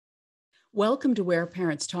Welcome to Where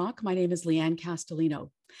Parents Talk. My name is Leanne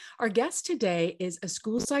Castellino. Our guest today is a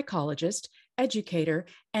school psychologist, educator,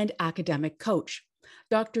 and academic coach.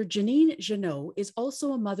 Dr. Janine Jeannot is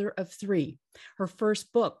also a mother of three. Her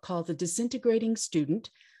first book, called The Disintegrating Student,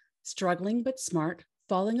 Struggling but Smart,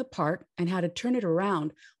 Falling Apart, and How to Turn It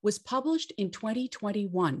Around, was published in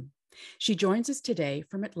 2021. She joins us today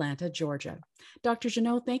from Atlanta, Georgia. Dr.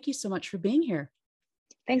 Jeannot, thank you so much for being here.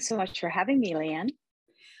 Thanks so much for having me, Leanne.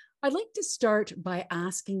 I'd like to start by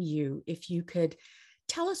asking you if you could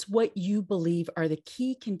tell us what you believe are the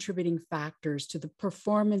key contributing factors to the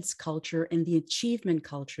performance culture and the achievement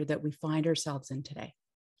culture that we find ourselves in today.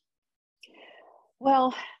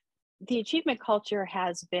 Well, the achievement culture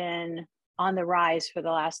has been on the rise for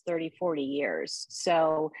the last 30, 40 years.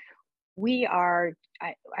 So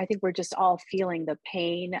I think we're just all feeling the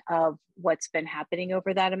pain of what's been happening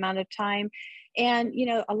over that amount of time. And,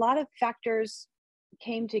 a lot of factors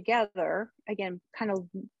came together, again, kind of,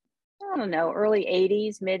 I don't know, early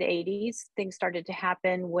 80s, mid 80s, things started to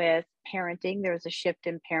happen with parenting. There was a shift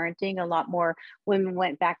in parenting. A lot more women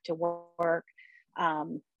went back to work,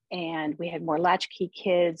 and we had more latchkey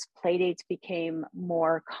kids. Playdates became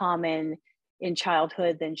more common in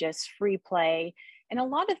childhood than just free play. And a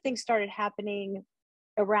lot of things started happening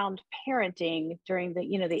around parenting during the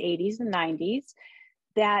 80s and 90s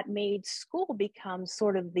that made school become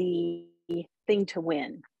sort of the thing to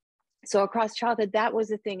win. So across childhood, that was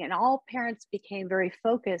the thing. And all parents became very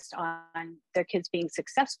focused on their kids being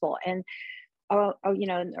successful. And,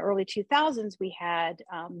 in the early 2000s, we had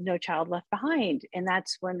No Child Left Behind. And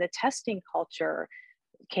that's when the testing culture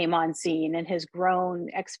came on scene and has grown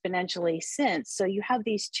exponentially since. So you have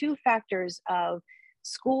these two factors of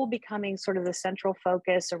school becoming sort of the central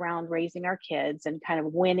focus around raising our kids and kind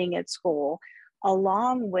of winning at school,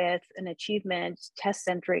 along with an achievement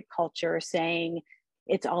test-centric culture saying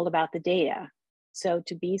it's all about the data. So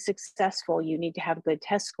to be successful, you need to have good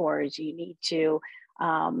test scores. You need to,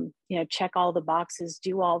 check all the boxes,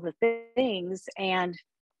 do all the things. And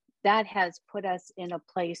that has put us in a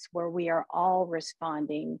place where we are all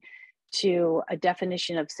responding to a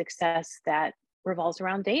definition of success that revolves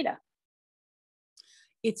around data.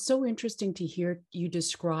 It's so interesting to hear you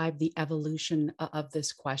describe the evolution of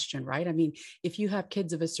this question, right? I mean, if you have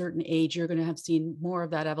kids of a certain age, you're going to have seen more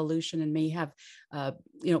of that evolution and may have,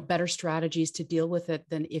 better strategies to deal with it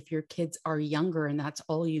than if your kids are younger and that's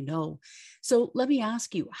all you know. So let me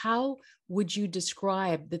ask you, how would you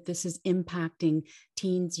describe that this is impacting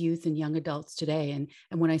teens, youth, and young adults today? And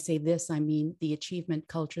when I say this, I mean the achievement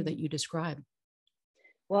culture that you describe.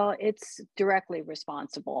 Well, it's directly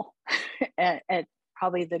responsible at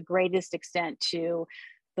probably the greatest extent to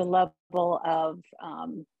the level of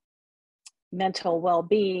mental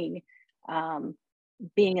well-being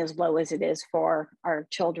being as low as it is for our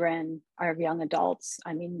children, our young adults.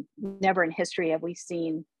 I mean, never in history have we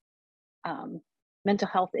seen mental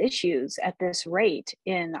health issues at this rate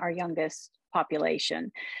in our youngest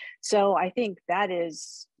population. So I think that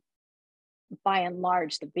is by and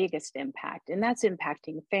large the biggest impact, and that's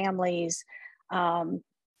impacting families. And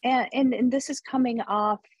this is coming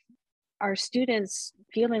off our students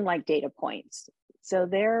feeling like data points. So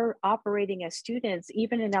they're operating as students,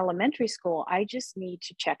 even in elementary school. I just need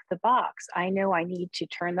to check the box. I know I need to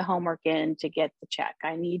turn the homework in to get the check.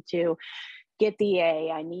 I need to get the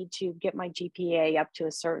A. I need to get my GPA up to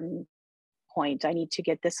a certain point. I need to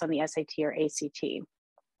get this on the SAT or ACT.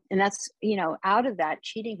 And that's, out of that,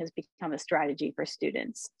 cheating has become a strategy for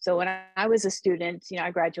students. So when I was a student,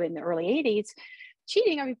 I graduated in the early 80s.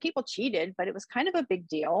 Cheating, I mean, people cheated, but it was kind of a big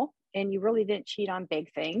deal. And you really didn't cheat on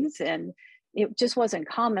big things. And it just wasn't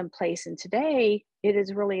commonplace. And today, it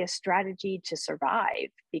is really a strategy to survive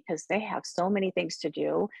because they have so many things to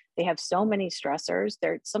do. They have so many stressors.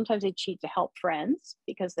 Sometimes they cheat to help friends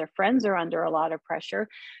because their friends are under a lot of pressure.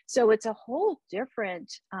 So it's a whole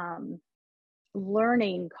different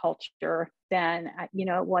learning culture than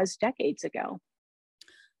it was decades ago.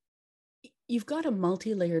 You've got a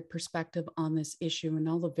multi-layered perspective on this issue and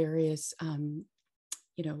all the various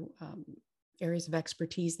areas of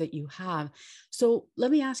expertise that you have. So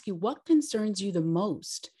let me ask you, what concerns you the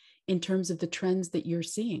most in terms of the trends that you're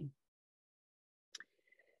seeing?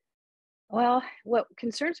 Well, what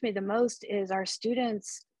concerns me the most is our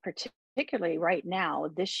students, particularly right now,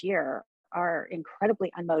 this year, are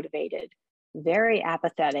incredibly unmotivated, very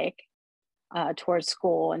apathetic towards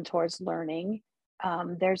school and towards learning.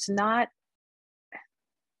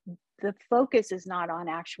 The focus is not on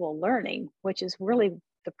actual learning, which is really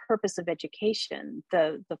the purpose of education.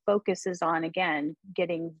 The focus is on, again,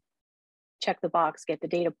 check the box, get the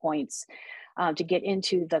data points to get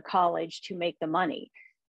into the college to make the money.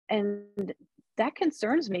 And that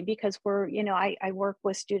concerns me because I work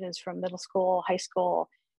with students from middle school, high school,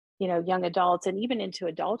 young adults, and even into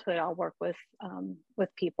adulthood. I'll work with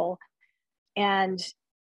people, and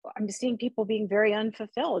I'm seeing people being very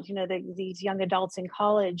unfulfilled. These young adults in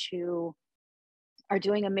college who are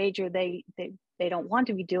doing a major they don't want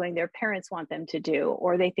to be doing, their parents want them to do,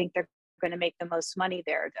 or they think they're going to make the most money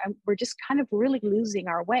there. We're just kind of really losing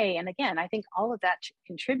our way. And again, I think all of that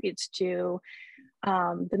contributes to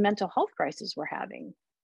the mental health crisis we're having.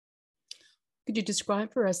 Could you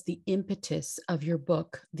describe for us the impetus of your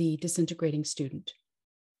book, The Disintegrating Student?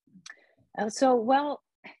 Well,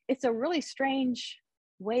 it's a really strange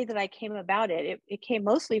way that I came about it. It came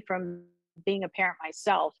mostly from being a parent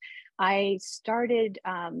myself. I started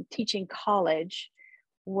teaching college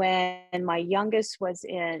when my youngest was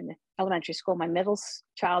in elementary school. My middle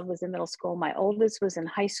child was in middle school. My oldest was in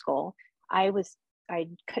high school. I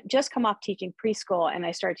just come off teaching preschool, and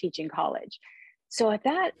I started teaching college. So at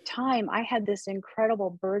that time, I had this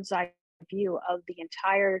incredible bird's eye view of the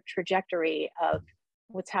entire trajectory of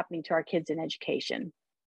what's happening to our kids in education.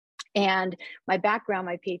 And my background,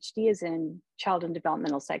 my PhD, is in child and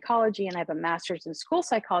developmental psychology, and I have a master's in school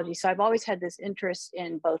psychology. So I've always had this interest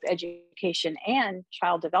in both education and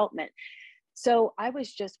child development. So I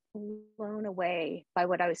was just blown away by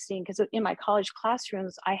what I was seeing, because in my college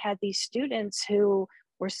classrooms, I had these students who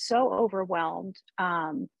were so overwhelmed,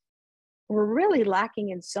 were really lacking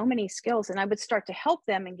in so many skills. And I would start to help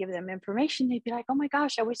them and give them information. They'd be like, oh my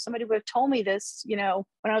gosh, I wish somebody would have told me this, when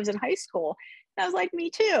I was in high school. And I was like, me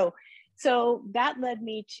too. So that led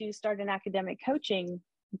me to start an academic coaching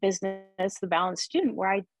business, The Balanced Student,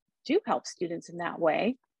 where I do help students in that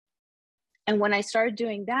way. And when I started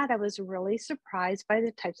doing that, I was really surprised by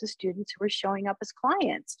the types of students who were showing up as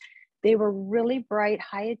clients. They were really bright,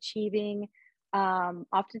 high achieving,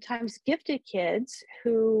 oftentimes gifted kids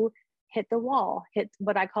who hit the wall, hit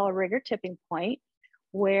what I call a rigor tipping point,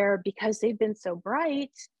 where because they've been so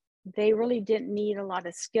bright, they really didn't need a lot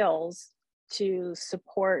of skills to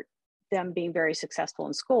support them being very successful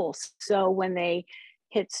in school. So when they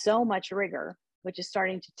hit so much rigor, which is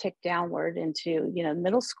starting to tick downward into,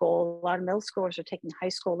 middle school, a lot of middle schoolers are taking high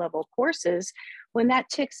school level courses. When that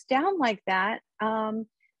ticks down like that,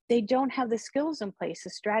 they don't have the skills in place, the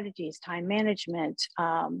strategies, time management,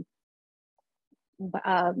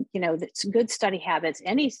 it's good study habits,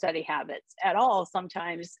 any study habits at all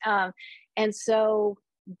sometimes. And so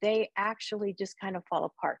they actually just kind of fall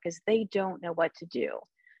apart because they don't know what to do.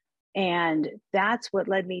 And that's what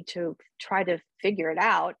led me to try to figure it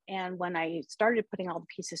out. And when I started putting all the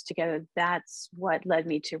pieces together, that's what led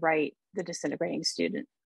me to write The Disintegrating Student.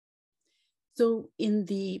 So in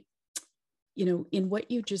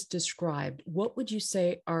what you just described, what would you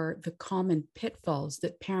say are the common pitfalls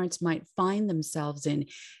that parents might find themselves in,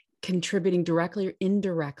 contributing directly or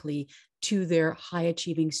indirectly to their high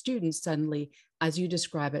achieving students suddenly, as you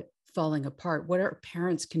describe it, falling apart? What are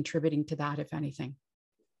parents contributing to that, if anything?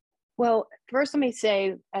 Well, first, let me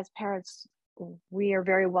say, as parents, we are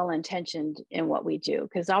very well intentioned in what we do,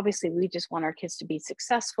 because obviously we just want our kids to be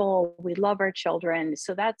successful. We love our children.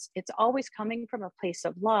 So it's always coming from a place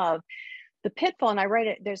of love. The pitfall, and I write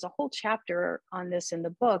it, there's a whole chapter on this in the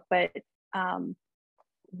book, but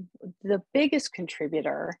the biggest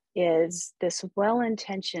contributor is this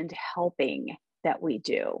well-intentioned helping that we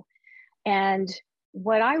do. And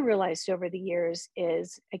what I realized over the years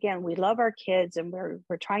is, again, we love our kids and we're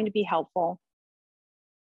trying to be helpful,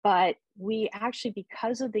 but we actually,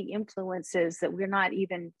 because of the influences that we're not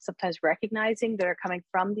even sometimes recognizing that are coming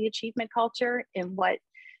from the achievement culture and what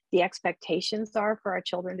the expectations are for our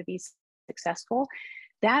children to be successful,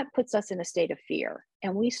 that puts us in a state of fear.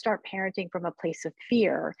 And we start parenting from a place of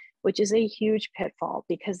fear, which is a huge pitfall,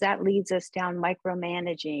 because that leads us down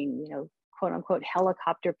micromanaging, quote unquote,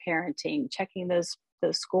 helicopter parenting, checking those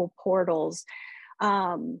school portals,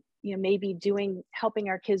 maybe helping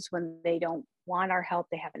our kids when they don't want our help,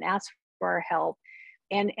 they haven't asked for our help.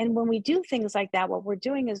 And when we do things like that, what we're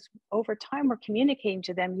doing is, over time, we're communicating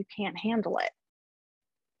to them, you can't handle it.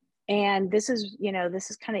 And this is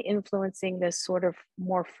kind of influencing this sort of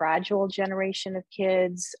more fragile generation of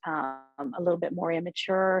kids, a little bit more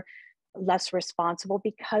immature, less responsible,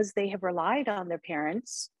 because they have relied on their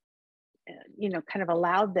parents, kind of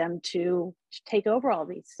allowed them to take over all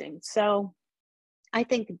these things. So I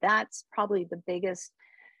think that's probably the biggest,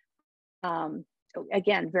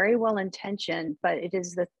 again, very well intentioned, but it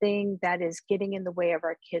is the thing that is getting in the way of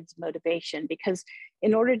our kids' motivation. Because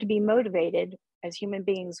in order to be motivated as human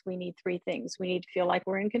beings, we need three things. We need to feel like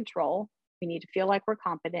we're in control, we need to feel like we're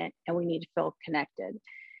competent, and we need to feel connected.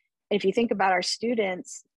 If you think about our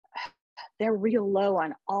students, they're real low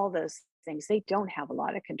on all those things. They don't have a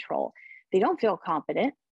lot of control. They don't feel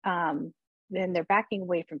confident. Then they're backing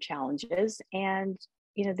away from challenges, and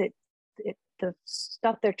the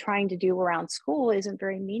stuff they're trying to do around school isn't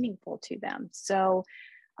very meaningful to them. So,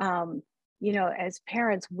 as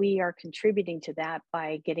parents, we are contributing to that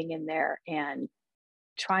by getting in there and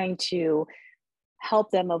trying to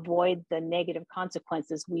help them avoid the negative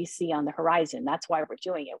consequences we see on the horizon. That's why we're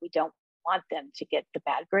doing it. We don't want them to get the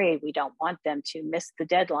bad grade. We don't want them to miss the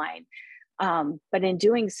deadline. But in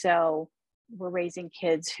doing so, we're raising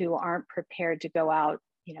kids who aren't prepared to go out,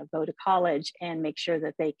 go to college and make sure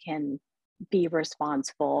that they can be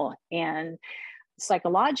responsible and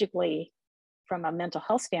psychologically, from a mental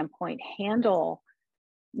health standpoint, handle,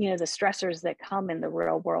 the stressors that come in the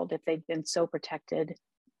real world if they've been so protected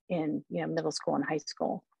in, middle school and high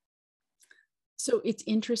school. So it's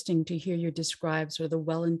interesting to hear you describe sort of the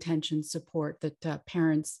well-intentioned support that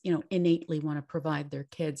parents, innately want to provide their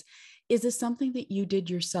kids. Is this something that you did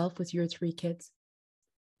yourself with your 3 kids?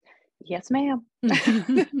 Yes, ma'am.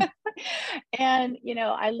 And,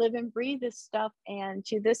 I live and breathe this stuff. And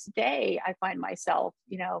to this day, I find myself,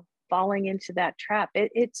 falling into that trap.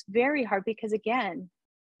 It's very hard because, again,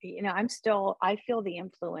 I feel the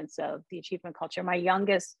influence of the achievement culture. My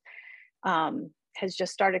youngest has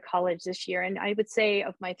just started college this year. And I would say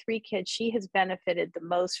of my 3 kids, she has benefited the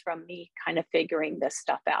most from me kind of figuring this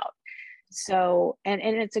stuff out. So, and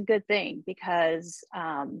it's a good thing because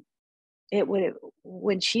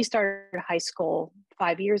when she started high school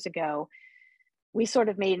 5 years ago, we sort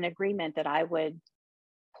of made an agreement that I would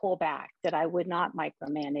pull back, that I would not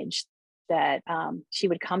micromanage, that she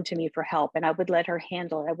would come to me for help and I would let her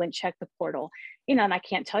handle it. I wouldn't check the portal, and I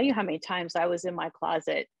can't tell you how many times I was in my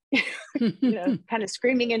closet, kind of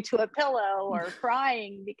screaming into a pillow or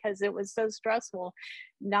crying because it was so stressful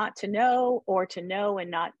not to know, or to know and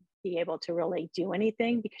not be able to really do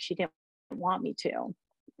anything because she didn't want me to.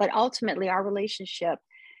 But ultimately, our relationship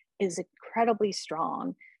is incredibly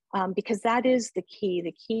strong because that is the key.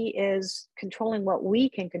 The key is controlling what we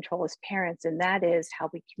can control as parents, and that is how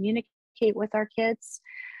we communicate with our kids,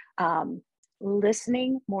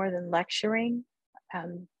 listening more than lecturing,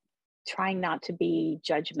 trying not to be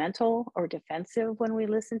judgmental or defensive when we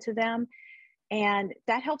listen to them. And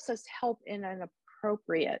that helps us help in an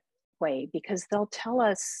appropriate way because they'll tell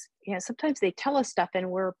us, sometimes they tell us stuff and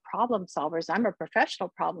we're problem solvers. I'm a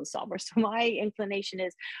professional problem solver. So my inclination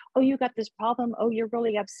is, oh, you got this problem. Oh, you're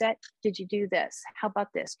really upset. Did you do this? How about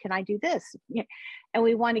this? Can I do this? And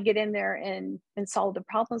we want to get in there and solve the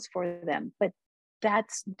problems for them. But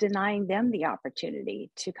that's denying them the opportunity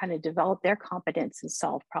to kind of develop their competence and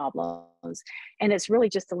solve problems. And it's really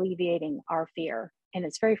just alleviating our fear. And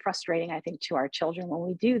it's very frustrating, I think, to our children when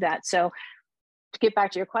we do that. So to get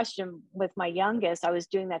back to your question, with my youngest, I was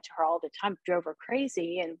doing that to her all the time, drove her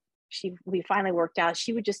crazy. And we finally worked out.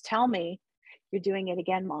 She would just tell me, "You're doing it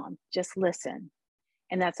again, Mom. Just listen."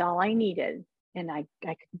 And that's all I needed. And I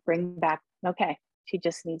could bring back, okay, she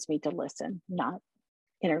just needs me to listen, not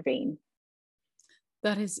intervene.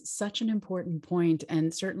 That is such an important point,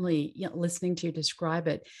 and certainly, listening to you describe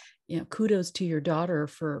it, kudos to your daughter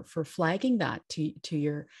for flagging that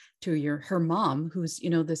to her mom, who's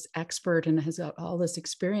this expert and has got all this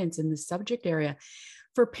experience in this subject area.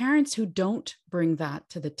 For parents who don't bring that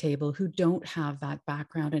to the table, who don't have that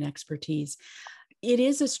background and expertise, it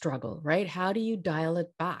is a struggle, right? How do you dial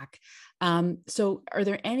it back? So, are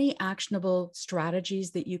there any actionable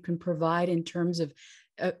strategies that you can provide in terms of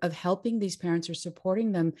helping these parents or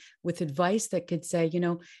supporting them with advice that could say,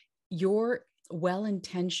 your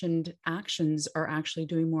well-intentioned actions are actually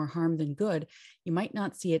doing more harm than good. You might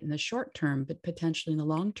not see it in the short term, but potentially in the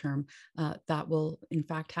long term, that will in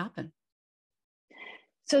fact happen.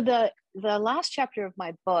 So the last chapter of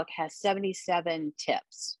my book has 77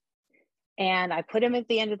 tips. And I put them at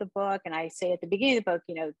the end of the book, and I say at the beginning of the book,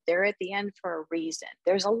 they're at the end for a reason.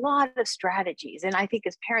 There's a lot of strategies. And I think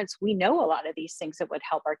as parents, we know a lot of these things that would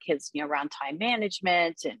help our kids, around time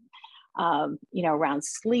management and, around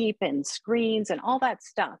sleep and screens and all that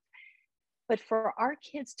stuff. But for our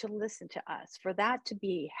kids to listen to us, for that to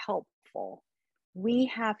be helpful, we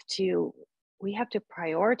have to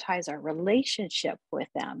prioritize our relationship with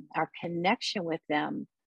them, our connection with them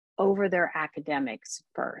over their academics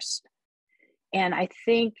first. And I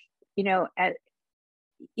think,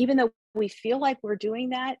 even though we feel like we're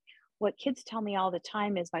doing that, what kids tell me all the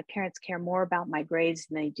time is my parents care more about my grades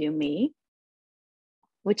than they do me,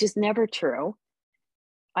 which is never true.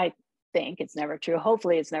 I think it's never true.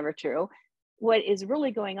 Hopefully it's never true. What is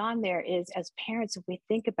really going on there is, as parents, if we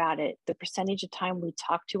think about it, the percentage of time we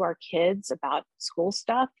talk to our kids about school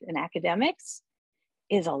stuff and academics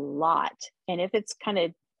is a lot. And if it's kind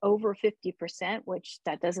of over 50%, which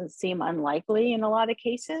that doesn't seem unlikely in a lot of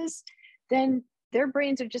cases, then their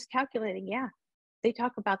brains are just calculating, yeah, they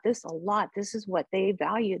talk about this a lot. This is what they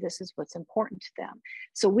value. This is what's important to them.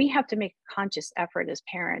 So we have to make a conscious effort as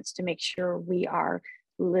parents to make sure we are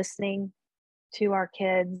listening to our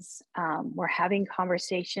kids. We're having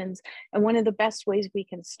conversations. And one of the best ways we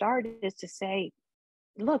can start is to say,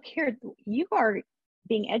 look, here, you are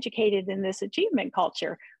being educated in this achievement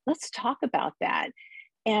culture. Let's talk about that.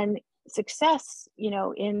 And success,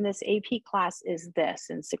 in this AP class is this,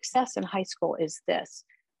 and success in high school is this.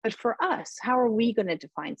 But for us, how are we going to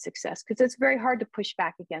define success? Because it's very hard to push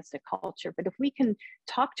back against a culture. But if we can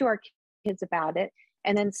talk to our kids about it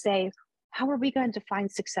and then say, how are we going to define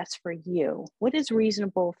success for you? What is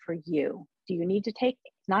reasonable for you? Do you need to take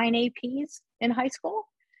 9 APs in high school?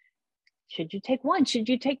 Should you take one? Should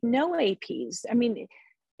you take no APs? I mean,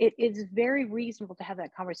 it is very reasonable to have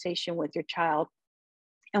that conversation with your child.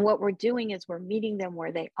 And what we're doing is we're meeting them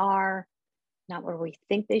where they are, not where we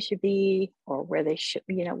think they should be or where they should,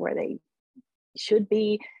 where they should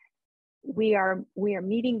be. We are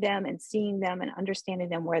meeting them and seeing them and understanding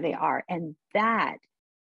them where they are. And that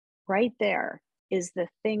right there is the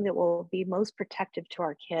thing that will be most protective to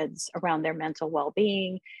our kids around their mental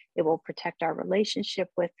well-being. It will protect our relationship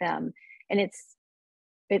with them. And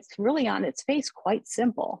it's really on its face quite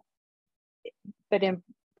simple. But in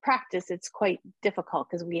practice, it's quite difficult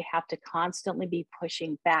because we have to constantly be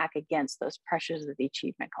pushing back against those pressures of the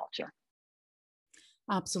achievement culture.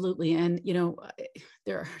 Absolutely. And,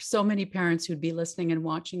 there are so many parents who'd be listening and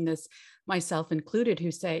watching this, myself included,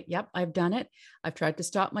 who say, yep, I've done it. I've tried to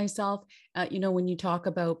stop myself. When you talk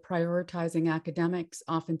about prioritizing academics,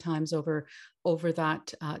 oftentimes over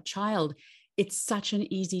that child, it's such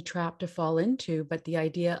an easy trap to fall into. But the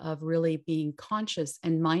idea of really being conscious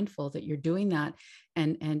and mindful that you're doing that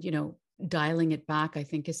and dialing it back, I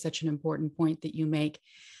think is such an important point that you make.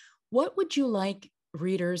 What would you like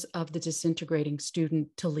readers of The Disintegrating Student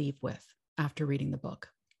to leave with after reading the book?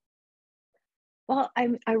 Well,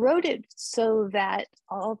 I wrote it so that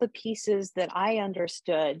all the pieces that I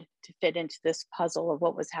understood to fit into this puzzle of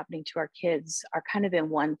what was happening to our kids are kind of in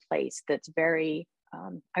one place that's very,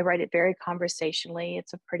 I write it very conversationally.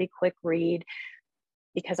 It's a pretty quick read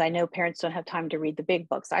because I know parents don't have time to read the big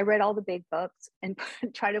books. I read all the big books and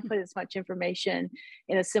try to put as much information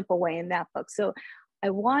in a simple way in that book. So I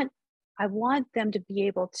want them to be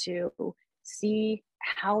able to see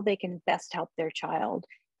how they can best help their child,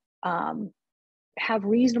 have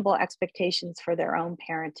reasonable expectations for their own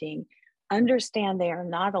parenting, understand they are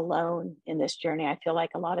not alone in this journey. I feel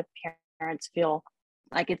like a lot of parents feel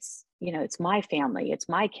like it's my family, it's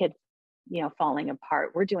my kid, falling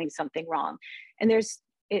apart. We're doing something wrong. And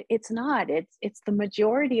it's not, it's the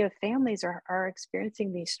majority of families are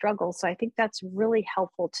experiencing these struggles. So I think that's really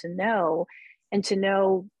helpful to know, and to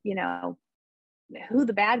know, who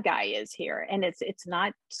the bad guy is here. And it's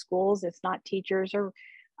not schools, it's not teachers, or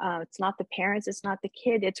it's not the parents, it's not the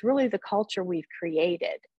kid. It's really the culture we've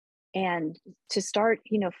created. And to start,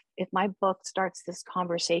 if my book starts this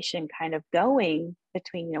conversation kind of going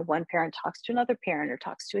between, one parent talks to another parent or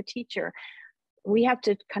talks to a teacher, we have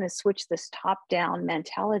to kind of switch this top-down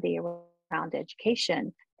mentality around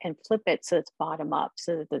education and flip it so it's bottom up,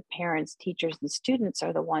 so that the parents, teachers, and students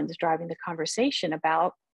are the ones driving the conversation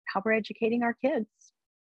about how we're educating our kids.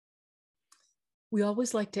 We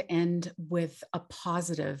always like to end with a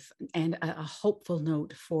positive and a hopeful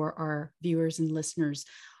note for our viewers and listeners.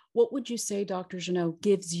 What would you say, Dr. Jeannot,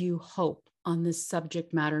 gives you hope on this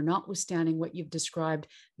subject matter, notwithstanding what you've described,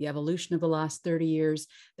 the evolution of the last 30 years,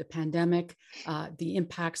 the pandemic, the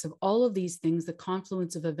impacts of all of these things, the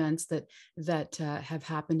confluence of events that have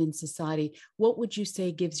happened in society? What would you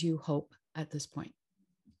say gives you hope at this point?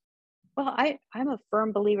 Well, I'm a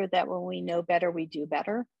firm believer that when we know better, we do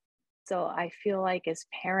better. So I feel like as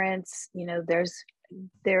parents,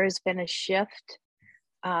 there has been a shift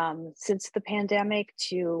since the pandemic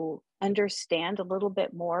to understand a little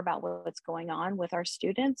bit more about what's going on with our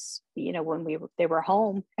students. When they were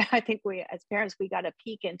home, I think we, as parents, we got a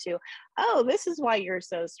peek into, oh, this is why you're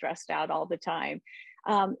so stressed out all the time.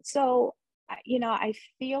 I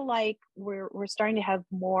feel like we're starting to have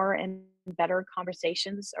more and better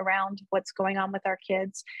conversations around what's going on with our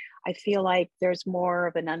kids. I feel like there's more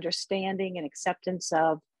of an understanding and acceptance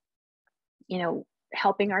of,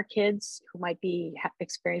 helping our kids who might be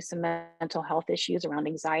experiencing mental health issues around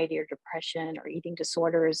anxiety or depression or eating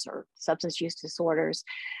disorders or substance use disorders.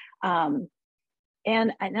 And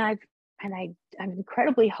I'm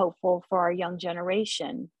incredibly hopeful for our young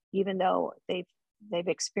generation, even though they've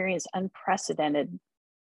experienced unprecedented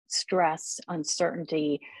stress,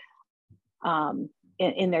 uncertainty,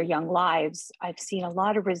 in their young lives, I've seen a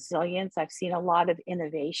lot of resilience. I've seen a lot of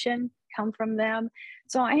innovation come from them.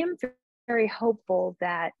 So I am very hopeful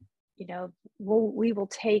that, we will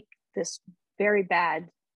take this very bad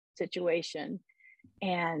situation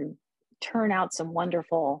and turn out some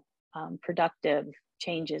wonderful, productive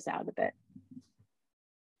changes out of it.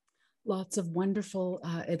 Lots of wonderful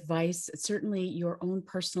advice. Certainly, your own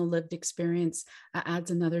personal lived experience adds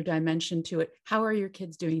another dimension to it. How are your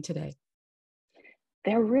kids doing today?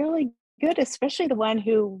 They're really good, especially the one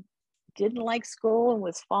who didn't like school and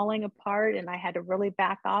was falling apart and I had to really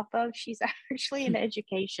back off of. She's actually an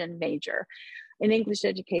education major, an English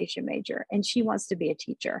education major, and she wants to be a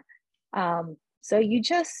teacher. So you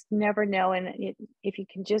just never know. And if you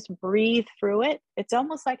can just breathe through it, it's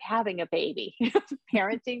almost like having a baby,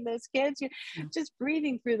 parenting those kids, you're Yeah. just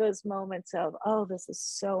breathing through those moments of, oh, this is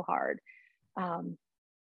so hard. Um,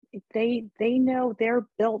 they know they're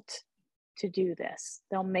built to do this.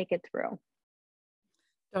 They'll make it through.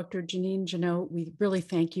 Dr. Janine Jeannot, we really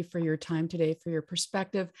thank you for your time today, for your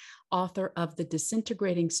perspective, author of The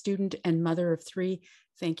Disintegrating Student and mother of three.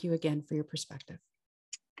 Thank you again for your perspective.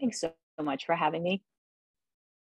 Thanks so much for having me.